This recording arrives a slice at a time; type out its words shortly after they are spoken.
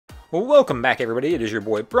Well, welcome back everybody. It is your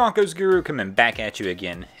boy Broncos Guru coming back at you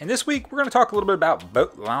again. And this week we're going to talk a little bit about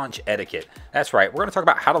boat launch etiquette. That's right, we're going to talk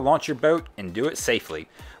about how to launch your boat and do it safely.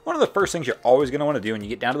 One of the first things you're always going to want to do when you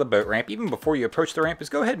get down to the boat ramp, even before you approach the ramp, is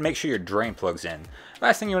go ahead and make sure your drain plug's in.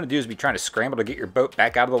 Last thing you want to do is be trying to scramble to get your boat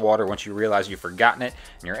back out of the water once you realize you've forgotten it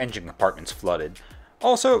and your engine compartment's flooded.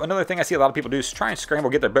 Also, another thing I see a lot of people do is try and scramble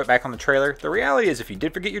get their boat back on the trailer. The reality is if you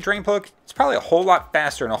did forget your drain plug, it's probably a whole lot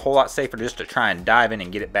faster and a whole lot safer just to try and dive in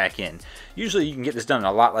and get it back in. Usually you can get this done in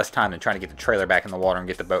a lot less time than trying to get the trailer back in the water and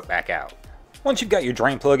get the boat back out. Once you've got your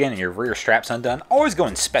drain plug in and your rear straps undone, always go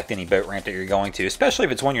inspect any boat ramp that you're going to, especially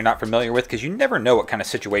if it's one you're not familiar with, because you never know what kind of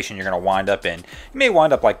situation you're going to wind up in. You may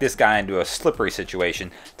wind up like this guy into a slippery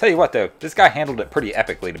situation. Tell you what though, this guy handled it pretty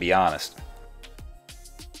epically, to be honest.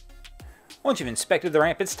 Once you've inspected the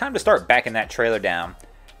ramp, it's time to start backing that trailer down.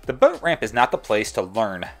 The boat ramp is not the place to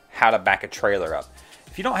learn how to back a trailer up.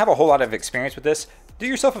 If you don't have a whole lot of experience with this, do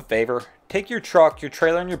yourself a favor, take your truck, your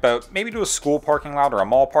trailer, and your boat, maybe to a school parking lot or a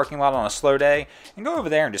mall parking lot on a slow day, and go over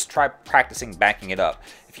there and just try practicing backing it up.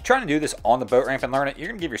 If you're trying to do this on the boat ramp and learn it, you're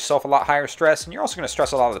going to give yourself a lot higher stress, and you're also going to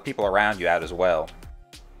stress a lot of the people around you out as well.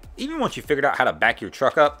 Even once you've figured out how to back your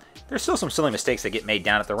truck up, there's still some silly mistakes that get made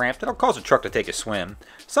down at the ramp that'll cause a truck to take a swim.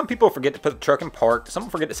 Some people forget to put the truck in park, some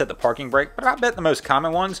forget to set the parking brake, but I bet the most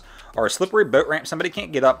common ones are a slippery boat ramp somebody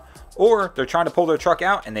can't get up, or they're trying to pull their truck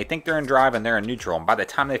out and they think they're in drive and they're in neutral, and by the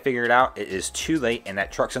time they figure it out, it is too late and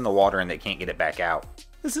that truck's in the water and they can't get it back out.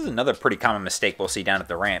 This is another pretty common mistake we'll see down at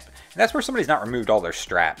the ramp, and that's where somebody's not removed all their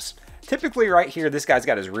straps. Typically right here, this guy's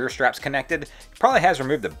got his rear straps connected. He probably has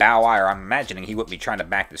removed the bow wire. I'm imagining he wouldn't be trying to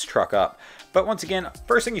back this truck up. But once again,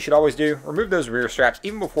 first thing you should always do, remove those rear straps.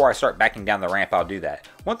 Even before I start backing down the ramp, I'll do that.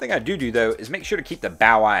 One thing I do though is make sure to keep the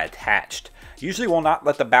bow eye attached. Usually will not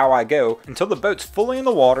let the bow eye go until the boat's fully in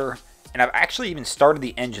the water and I've actually even started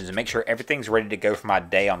the engines to make sure everything's ready to go for my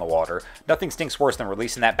day on the water. Nothing stinks worse than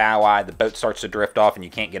releasing that bow eye, the boat starts to drift off and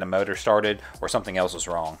you can't get a motor started or something else is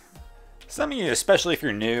wrong. Some of you, especially if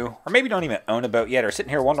you're new, or maybe don't even own a boat yet, are sitting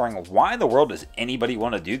here wondering why in the world does anybody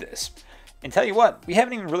want to do this? And tell you what, we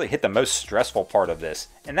haven't even really hit the most stressful part of this,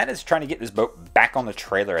 and that is trying to get this boat back on the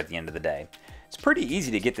trailer at the end of the day. It's pretty easy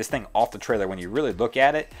to get this thing off the trailer when you really look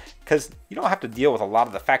at it, because you don't have to deal with a lot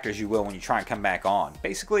of the factors you will when you try and come back on.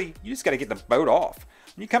 Basically, you just got to get the boat off.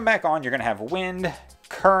 When you come back on, you're going to have wind,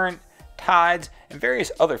 current, tides, and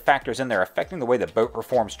various other factors in there affecting the way the boat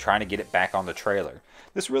performs trying to get it back on the trailer.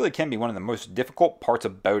 This really can be one of the most difficult parts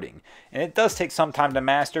of boating, and it does take some time to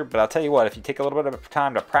master, but I'll tell you what, if you take a little bit of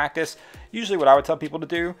time to practice, usually what I would tell people to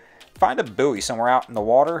do, find a buoy somewhere out in the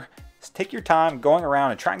water, just take your time going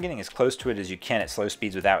around and try and getting as close to it as you can at slow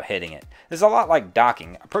speeds without hitting it. This is a lot like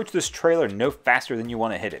docking. Approach this trailer no faster than you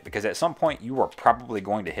want to hit it, because at some point you are probably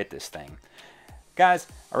going to hit this thing. Guys,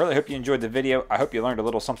 I really hope you enjoyed the video. I hope you learned a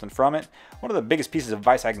little something from it. One of the biggest pieces of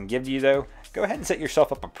advice I can give to you though, go ahead and set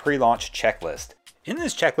yourself up a pre-launch checklist. In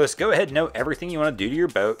this checklist, go ahead and know everything you want to do to your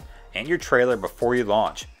boat and your trailer before you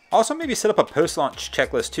launch. Also maybe set up a post-launch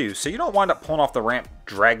checklist too, so you don't wind up pulling off the ramp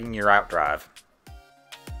dragging your outdrive.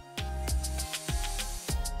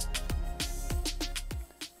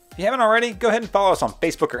 If you haven't already, go ahead and follow us on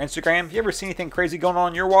Facebook or Instagram. If you ever see anything crazy going on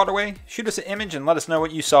in your waterway, shoot us an image and let us know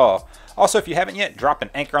what you saw. Also, if you haven't yet, drop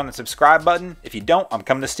an anchor on the subscribe button. If you don't, I'm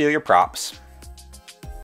coming to steal your props.